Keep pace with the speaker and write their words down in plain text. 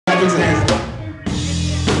put your hands up.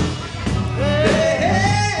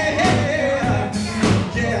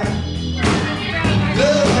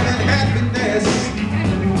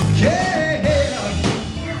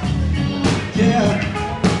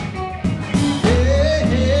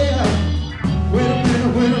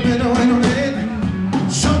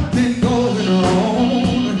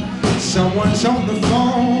 Someone's on the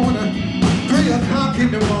phone, 3 o'clock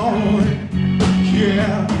in the morning,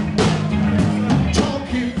 yeah,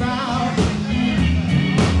 talking about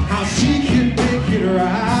how she can make it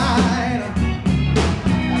right.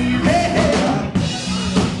 Hey,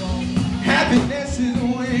 happiness is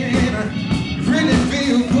when I really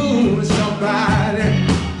feel good with somebody,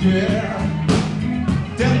 yeah,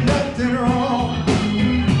 there's nothing wrong.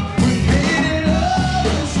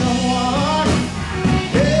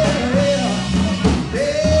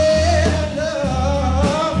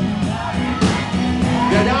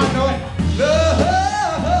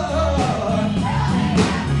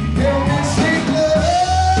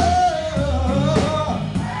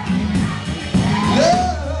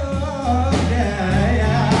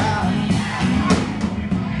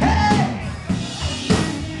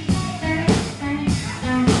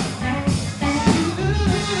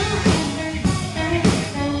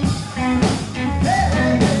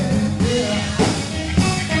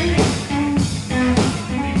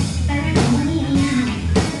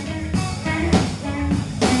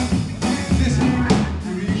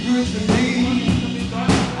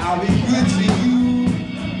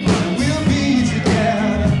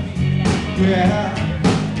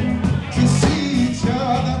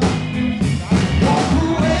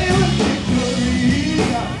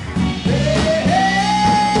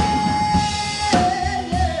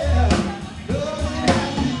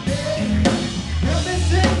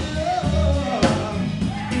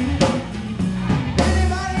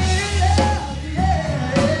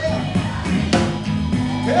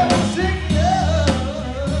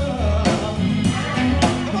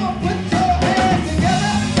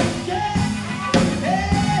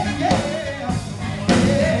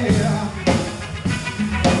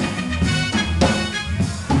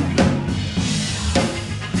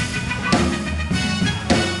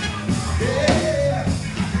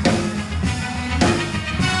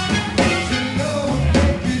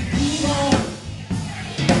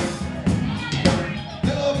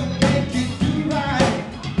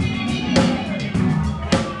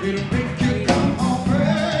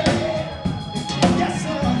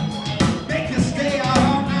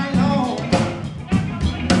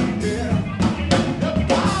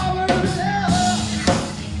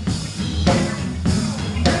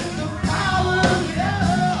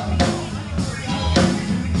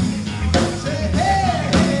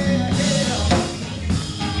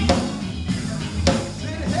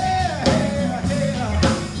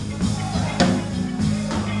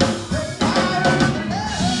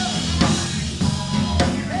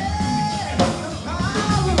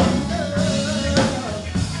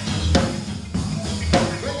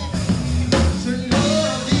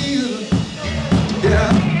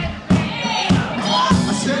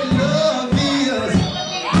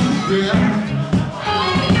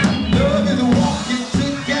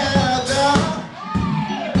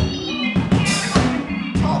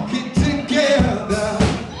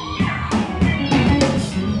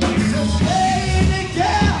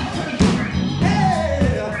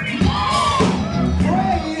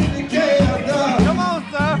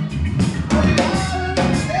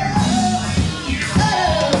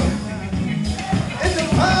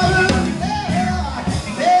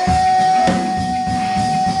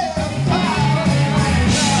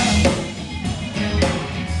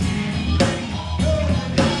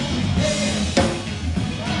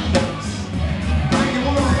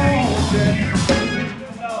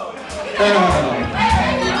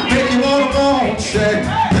 Make you wanna go, say,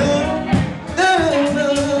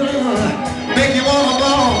 make you wanna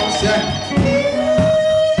go, say.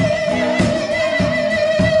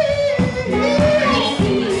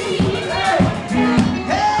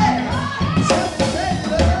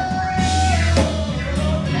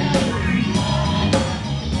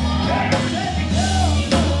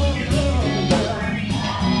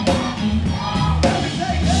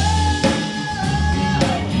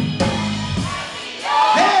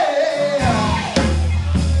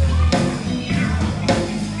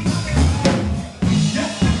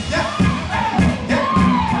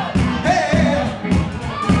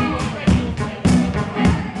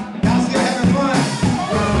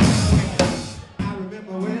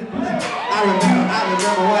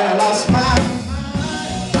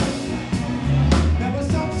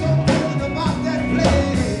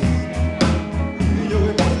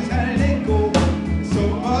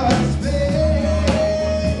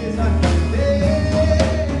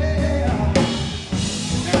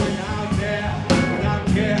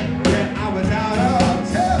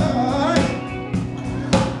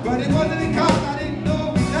 it wasn't because I didn't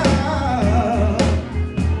know enough.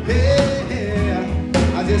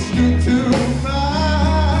 Yeah, I just knew too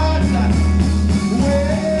much.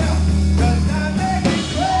 Well, does that make me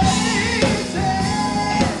crazy?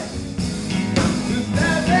 Does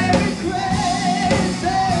that make me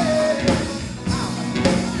crazy?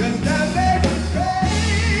 Does that make me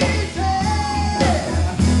crazy?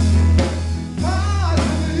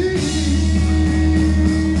 Possibly.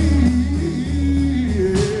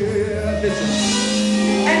 Listen.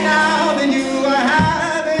 And now that you are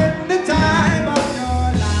having the time of your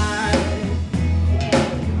life,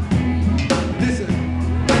 listen,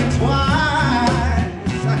 think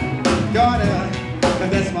twice, daughter,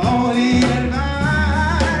 that's my only advice.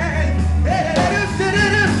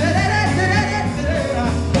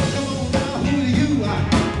 Come on now,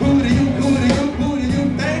 who do you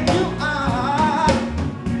think you are?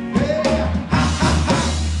 Yeah, ha ha ha,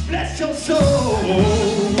 bless your soul.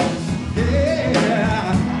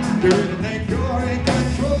 Yeah, do you think you're in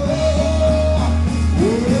control?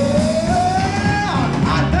 Well,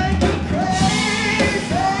 I think you're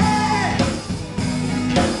crazy.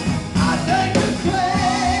 I think you're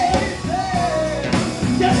crazy.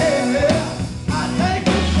 Yeah, I think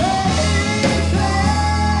you're crazy.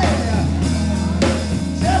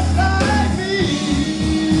 Just like me.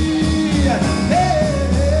 Yeah.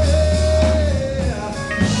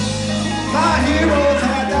 My heroes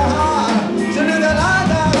had the heart to do the lie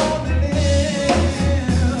down on the limb.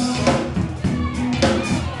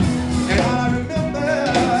 And all I remember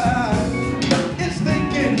is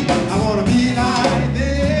thinking, I want to be like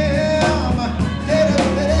them.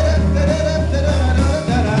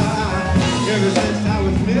 Ever since I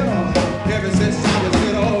was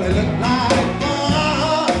little, it looked like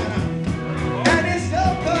fun. And it's so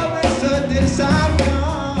coincidence I've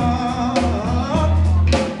come.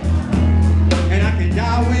 And I can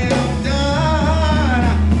die when I'm done.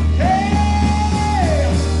 Hey,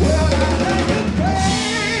 well, I think you're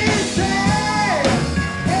crazy.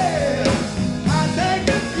 Yeah, I think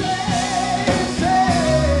you're crazy.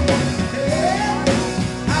 Yeah,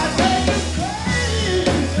 I think you're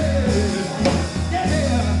crazy. Yeah,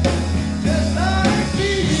 just like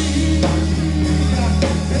me.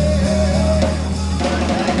 Yeah, I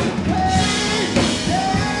think you're crazy.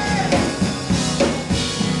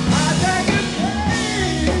 I think you're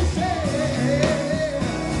crazy.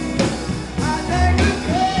 I think you're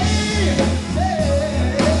crazy.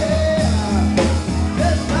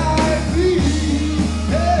 Just like me.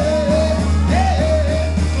 Come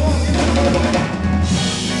on,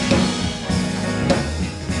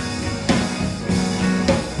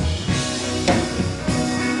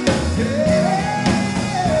 give me another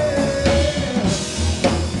one.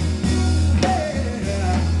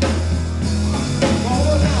 One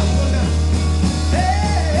more time, one more time.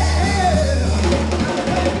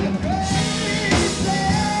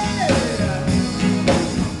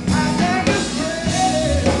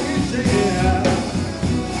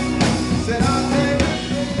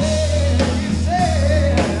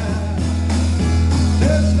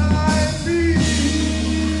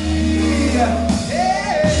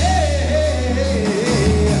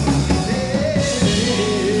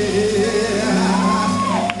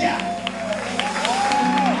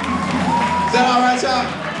 Is that all right, y'all?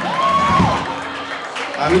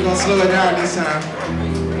 All right, we're gonna slow it down this time.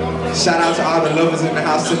 Shout out to all the lovers in the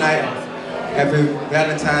house tonight. Happy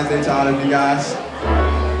Valentine's Day to all of you guys.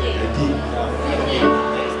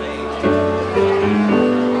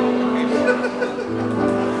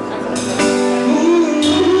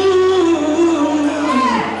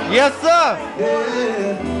 Yes, sir.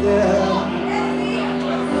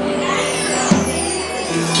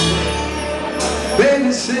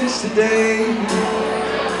 Baby, since the day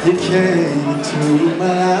you came into my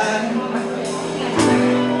life,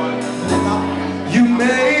 you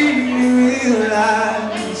made me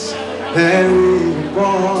realize that we were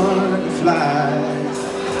born to fly.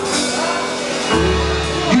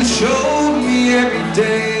 You showed me every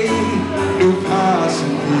day new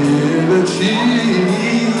possibilities.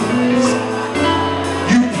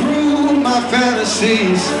 You proved my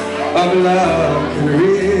fantasies of love could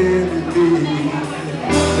really be.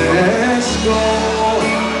 Let's go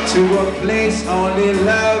to a place only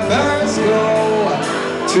lovers go,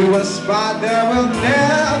 to a spot that we'll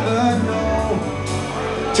never know.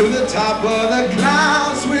 To the top of the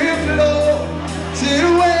clouds we'll float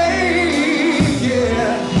till away,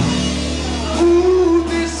 yeah. Ooh,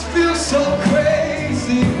 this feels so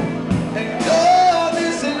crazy, and all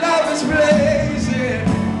this love is blazing,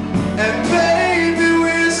 and baby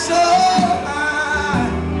we're so high,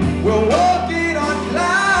 we're walking on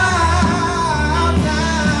cloud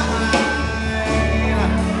nine.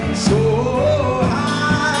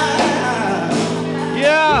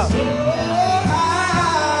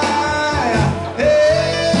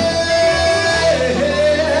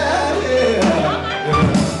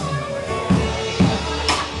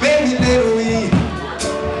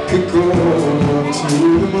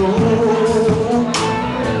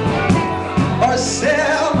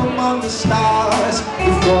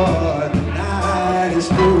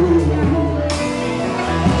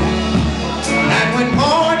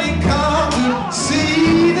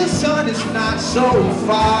 is not so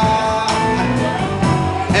far,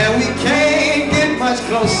 and we can't get much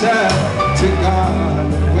closer to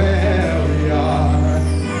God than where we are.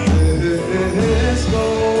 Let's go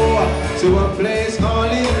to a place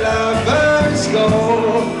only lovers go,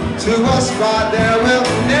 to a spot that we'll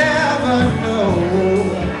never know,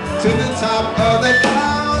 to the top of the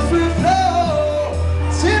clouds we flow,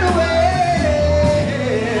 sit away.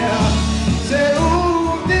 Say,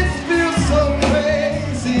 ooh, this feels so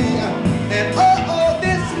crazy, and oh,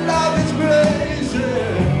 this love is crazy,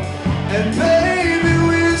 and baby,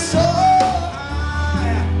 we're so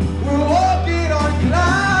high, we're walking on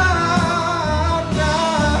cloud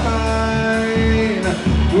nine,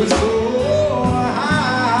 we're so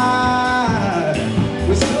high,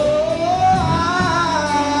 we're so high,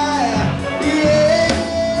 yeah,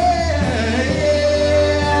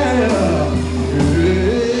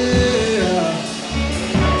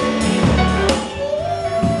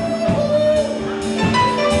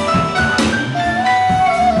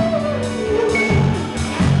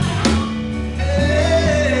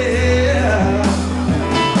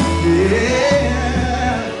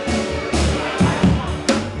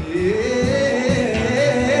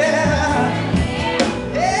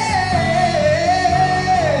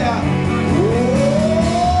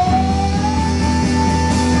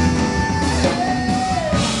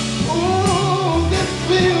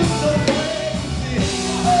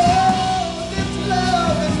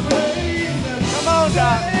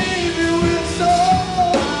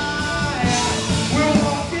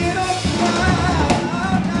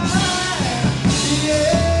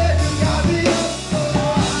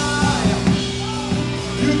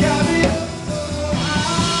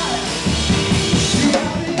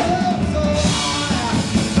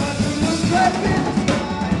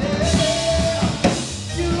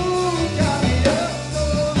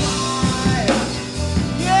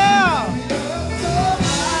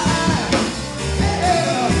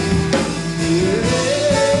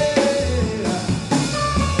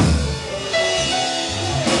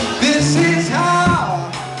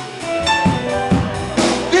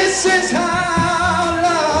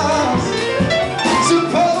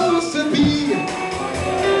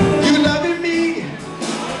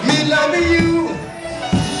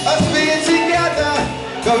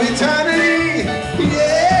 eternity,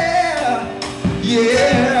 yeah,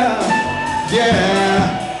 yeah, yeah,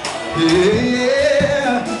 yeah,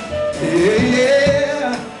 yeah,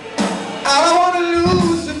 yeah. I don't want to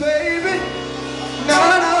lose you, baby. No,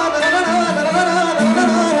 no, no, no, no, no, no, no,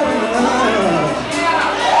 no.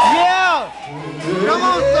 Yeah! Come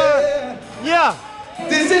on, sir! Yeah!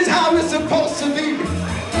 This is how it's supposed to be.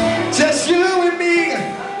 Just you and me,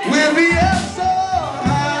 we'll be up so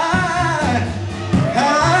high,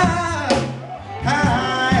 high,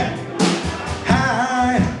 high,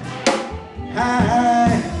 high,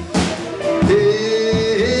 high,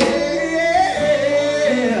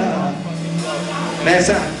 yeah. Last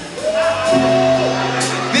time.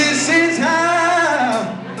 This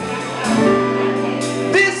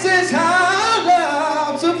is how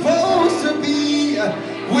love's supposed to be.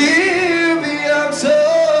 We'll be up so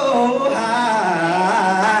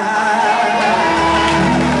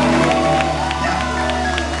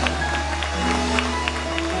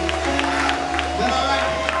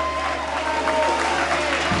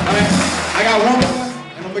I got one more,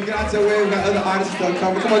 and I'm gonna get out to the way. We got other artists that are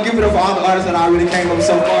coming. Come on, give it up for all the artists that already came up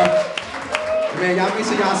so far. Man, y'all make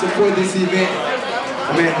sure y'all support this event.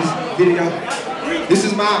 Man, this video. This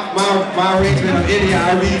is my arrangement of any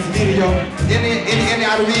R&B's video. Any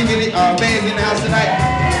R&B video, bands in the house tonight.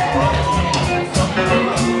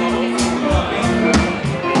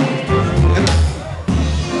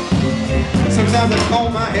 Sometimes I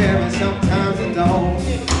comb my hair and sometimes I don't.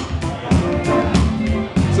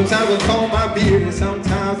 Sometimes I comb my beard and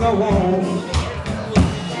sometimes I won't.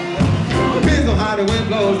 Depends on how the wind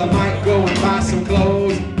blows, I might go and buy some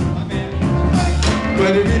clothes.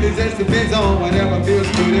 But it really just depends on whatever feels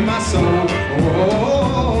good in my soul.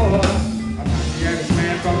 Oh, I'm not the average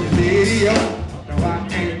man from the video. No, I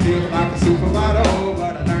ain't built like a supermodel,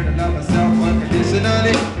 but I learned to love myself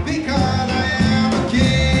unconditionally because I am a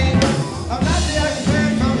king. I'm not the average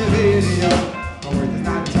man from the video. My worth is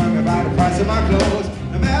not determined by the price of my clothes.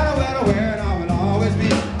 No matter what I wear, I will always be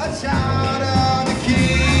a child of the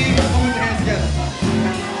king. Put your hands together.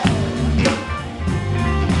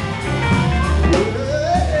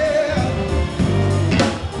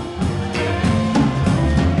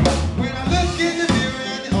 When I look in the mirror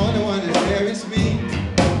and the only one that's there is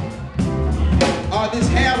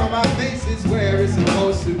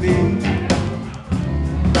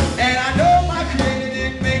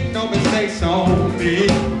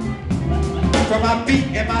my feet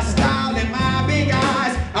and my style and my big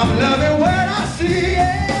eyes. I'm loving what I see,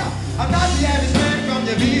 yeah. I'm not the average man from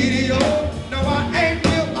your video. No, I ain't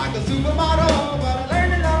built like a supermodel, but I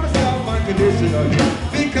learned to love myself unconditionally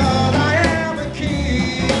because I am a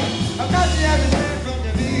king. I'm not the average man from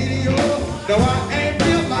your video. No, I ain't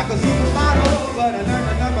built like a supermodel, but I learned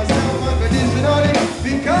to love myself unconditionally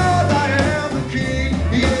because I am a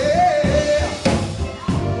king, yeah.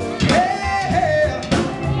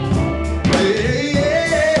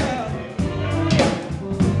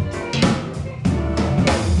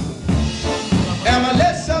 Am I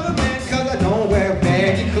less of a man cause I don't wear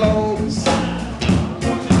baggy clothes?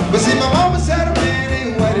 But see, my mama said a man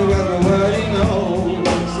ain't what he was but what he knows.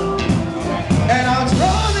 And I'm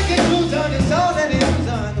strong to get clues on his soul and his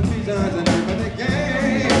on the reasons and name of the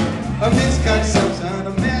game. A misconception,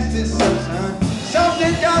 a mass deception,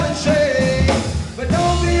 something gotta change. But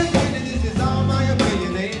don't be offended, this is all my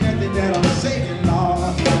opinion. Ain't nothing that I'm saying,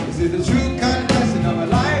 Lord. This is the true confession of a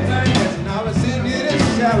lifetime lesson. I was sitting here to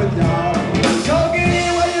share with y'all. So get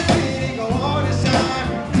in where you're feeling, go on and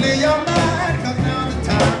shine. Clear your mind, cause now's the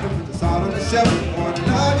time to put the salt on the shelf. You wanna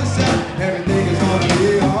love yourself, everything is gonna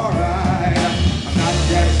be alright. I'm not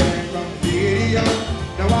the average man from the video.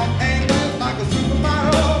 No, I ain't built like a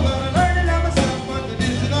supermodel, but I learned to love myself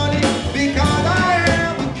unconditionally because I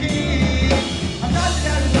am a king. I'm not the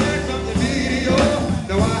average man from the video.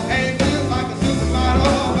 No, I ain't built like a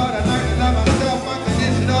supermodel, but I learned to love myself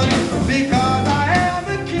unconditionally because I am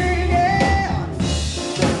a king, yeah.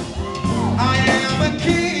 I am a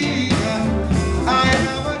king. I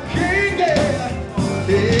am a king, yeah.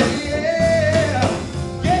 Yeah,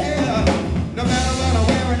 yeah. No matter what I'm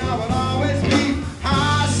wearing, I will always be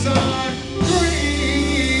Hasan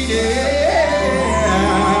Green, yeah.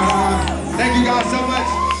 Thank you guys so much.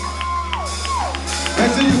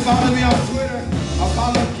 Make sure you follow me on Twitter. I'll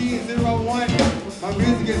follow Key01. My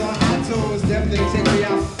music is on iTunes. Definitely check me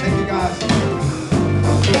out. Thank you guys.